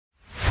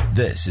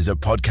This is a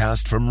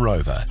podcast from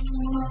Rover.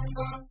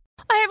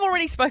 I have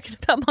already spoken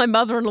about my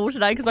mother-in-law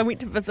today because I went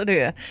to visit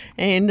her,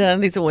 and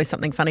there's always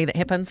something funny that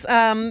happens.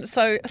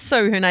 So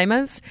Sue, her name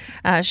is.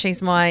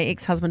 She's my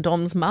ex-husband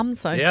Dom's mum,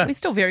 so we're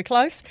still very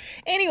close.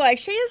 Anyway,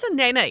 she is a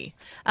nanny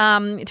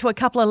to a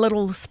couple of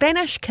little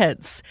Spanish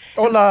kids.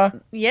 Hola.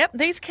 Yep,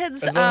 these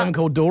kids Is one of them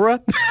called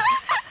Dora?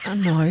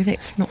 no,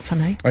 that's not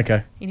funny.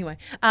 Okay. Anyway,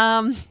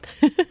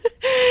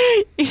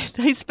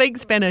 they speak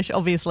Spanish,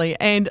 obviously,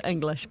 and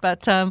English.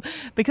 But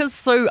because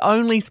Sue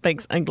only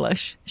speaks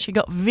English, she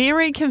got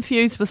very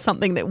confused with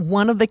something that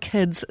one of the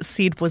kids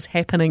said was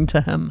happening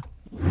to him.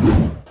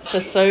 So,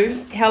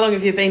 Sue, how long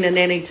have you been a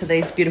nanny to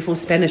these beautiful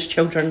Spanish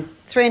children?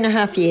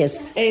 3.5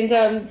 years.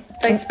 And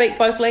they speak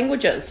both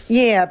languages?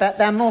 Yeah, but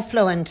they're more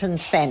fluent in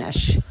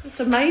Spanish. It's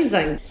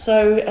amazing.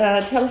 So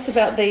tell us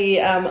about the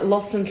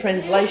Lost in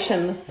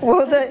Translation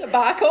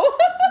debacle.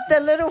 The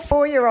little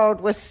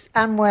 4-year-old was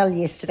unwell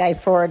yesterday,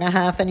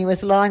 4.5, and he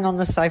was lying on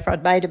the sofa.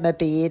 I'd made him a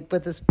bed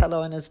with his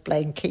pillow and his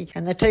blankie.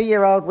 And the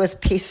 2-year-old was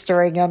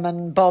pestering him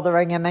and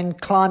bothering him and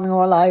climbing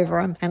all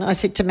over him. And I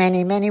said to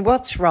Manny,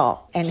 what's wrong?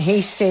 And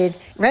he said,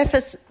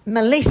 Rafa's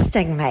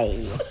molesting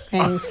me.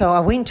 And so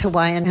I went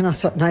away and I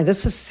thought, no,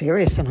 this is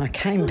serious. And I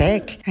came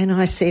back and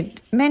I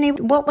said, Manny,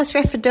 what was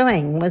Rafa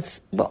doing?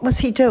 What was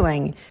he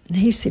doing? And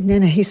he said,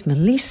 Nana, he's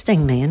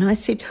molesting me. And I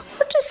said,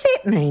 what does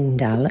that mean,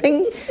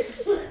 darling?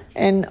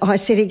 And I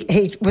said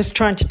he was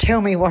trying to tell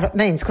me what it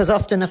means, because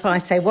often if I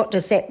say, what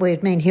does that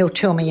word mean, he'll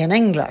tell me in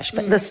English.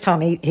 But this time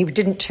he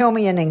didn't tell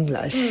me in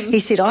English. He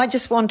said, I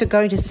just want to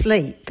go to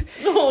sleep.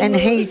 And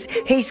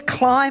he's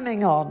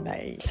climbing on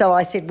me. So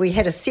I said, we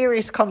had a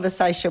serious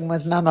conversation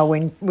with Mama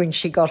when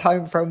she got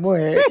home from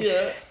work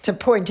to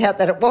point out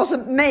that it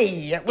wasn't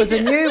me. It was a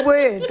new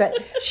word, but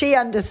she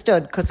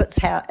understood, because it's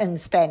how in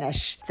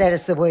Spanish that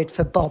is the word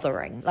for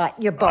bothering. Like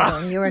you're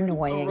bothering, you're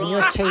annoying,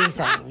 you're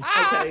teasing.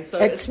 Okay, so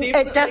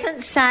it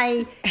doesn't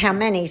say how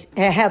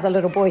the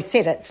little boy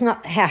said it. It's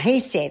not how he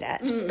said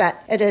it,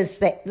 but it is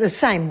the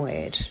same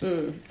word.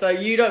 So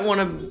you don't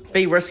want to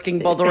be risking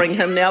bothering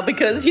him now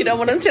because you don't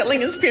want him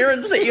telling his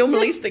parents that you're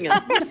molesting him.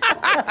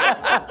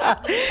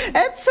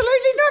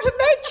 Absolutely not.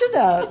 Imagine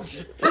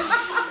it.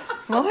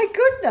 My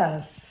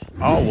goodness.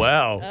 Oh,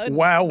 wow.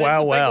 Wow. That's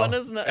a big one,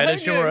 isn't it? And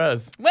it sure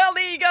is. Well,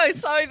 there you go.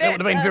 So that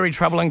would have been very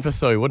troubling for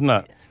Sue, wouldn't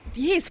it?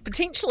 Yes,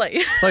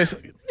 potentially. So,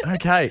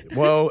 okay.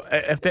 Well,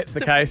 if that's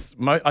the case,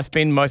 I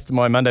spend most of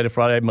my Monday to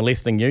Friday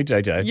molesting you,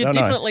 JJ. You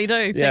definitely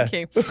do. Thank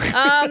you.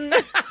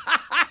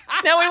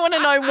 Now we want to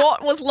know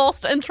what was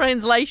lost in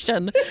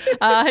translation.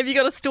 Have you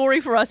got a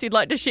story for us you'd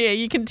like to share?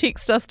 You can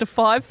text us to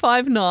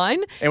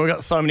 559. And we've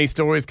got so many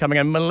stories coming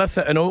in.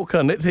 Melissa in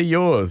Auckland, let's hear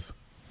yours.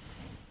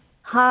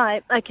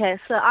 Hi. Okay,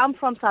 so I'm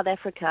from South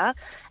Africa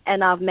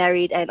and I've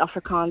married an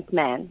Afrikaans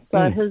man.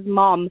 So his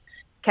mom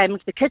came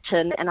into the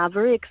kitchen and I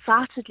very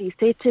excitedly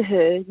said to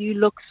her, you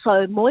look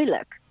so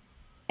moeilijk.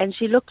 And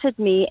she looked at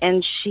me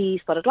and she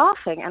started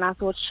laughing. And I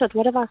thought, shit,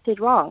 what have I said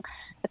wrong?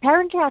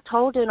 Apparently I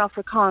told her in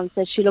Afrikaans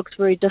that she looks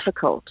very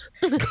difficult.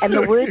 And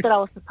the word that I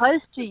was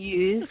supposed to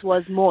use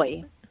was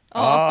mooi.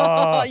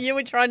 Oh, you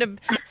were trying to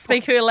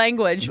speak her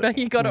language, but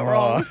you got it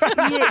wrong.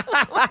 Yes,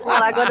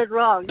 well, I got it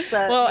wrong.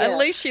 So, at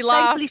least she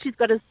laughed. Thankfully,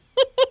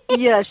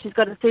 she's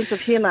got a sense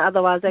of humour.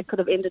 Otherwise, that could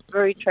have ended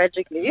very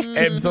tragically.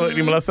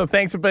 Absolutely, Melissa.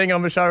 Thanks for being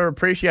on the show. I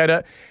appreciate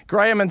it.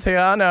 Graham and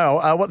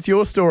Tiano, what's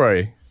your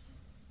story?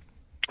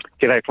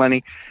 G'day,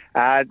 Plenty.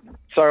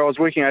 So I was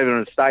working over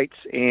in the States,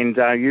 and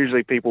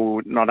usually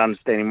people not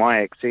understanding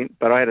my accent,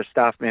 but I had a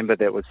staff member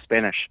that was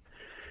Spanish.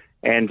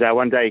 And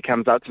one day he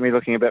comes up to me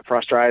looking a bit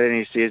frustrated,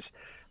 and he says,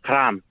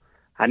 Ram,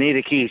 I need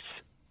a kiss.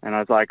 And I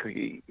was like,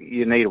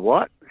 you need a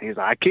what? He's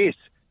like,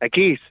 a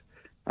kiss.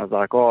 I was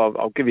like, oh,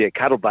 I'll give you a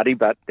cuddle, buddy,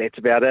 but that's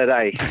about it,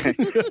 eh?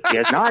 He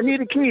goes, no, I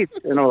need a kiss.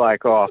 And I'm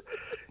like, oh,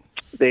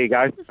 there you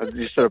go. I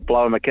just sort of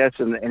blow him a kiss,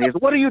 and he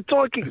goes, what are you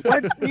talking?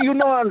 What? You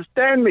not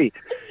understand me?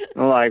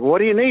 And I'm like, what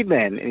do you need,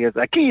 man? And he goes,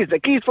 a keys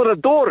for the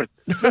door.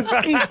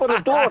 A keys for the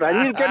door.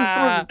 I need to get him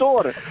through the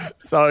door.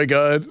 So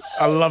good.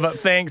 I love it.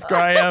 Thanks,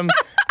 Graham.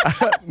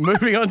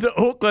 Moving on to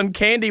Auckland.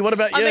 Candy, what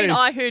about you? I mean,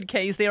 I heard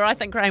keys there. I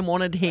think Graham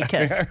wanted to hear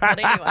kiss. But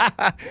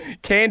anyway.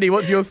 Candy,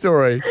 what's your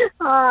story?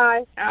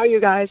 Hi, how are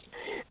you guys?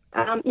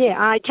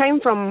 I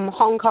came from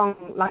Hong Kong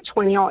like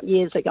 20-odd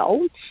years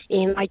ago,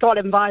 and I got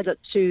invited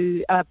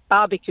to a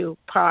barbecue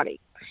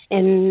party.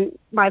 And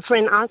my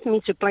friend asked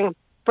me to bring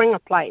a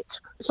plate.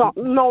 So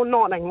not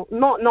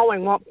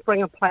knowing what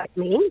bring a plate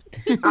means,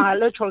 I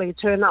literally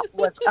turned up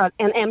with an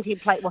empty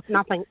plate with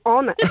nothing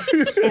on it.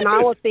 And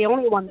I was the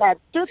only one that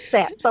did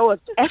that, so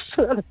it's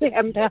absolutely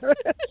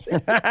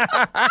embarrassing.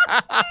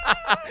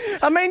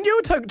 I mean,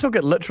 you took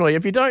it literally.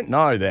 If you don't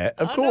know that,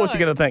 of course know.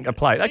 you're going to think a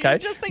plate. Okay. You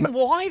just think,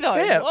 why though?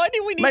 Yeah. Why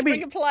do we need to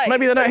bring a plate?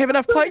 Maybe they don't have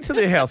enough plates in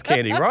their house,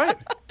 Candy, right?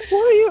 Why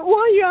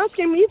are you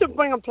asking me to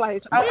bring a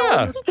plate? I don't Yeah.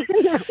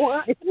 understand that.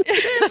 Why?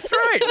 Yeah,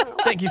 straight.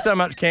 Thank you so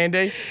much,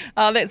 Candy.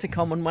 Oh, that's a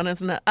common one,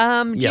 isn't it?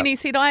 Jenny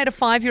said, I had a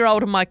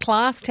 5-year-old in my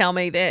class tell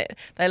me that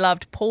they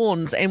loved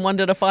prawns and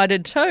wondered if I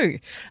did too.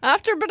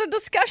 After a bit of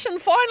discussion,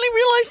 finally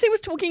realised he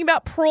was talking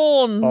about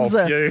prawns.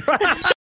 Oh, phew.